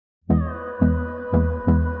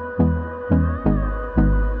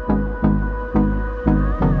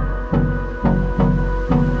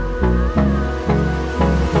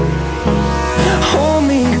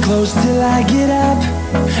close till I get up.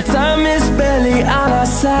 Time is barely on our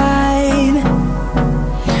side.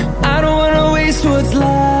 I don't wanna waste what's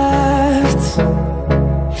left.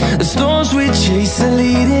 The storms we chase are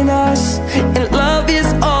leading us, and love is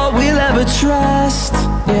all we'll ever trust.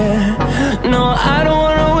 Yeah, no, I don't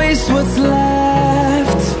wanna waste what's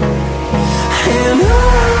left. And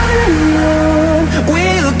on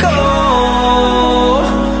we'll go,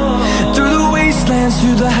 through the wastelands,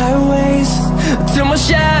 through the highways, till my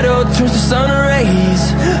shadow turns to sun rays.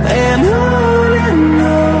 And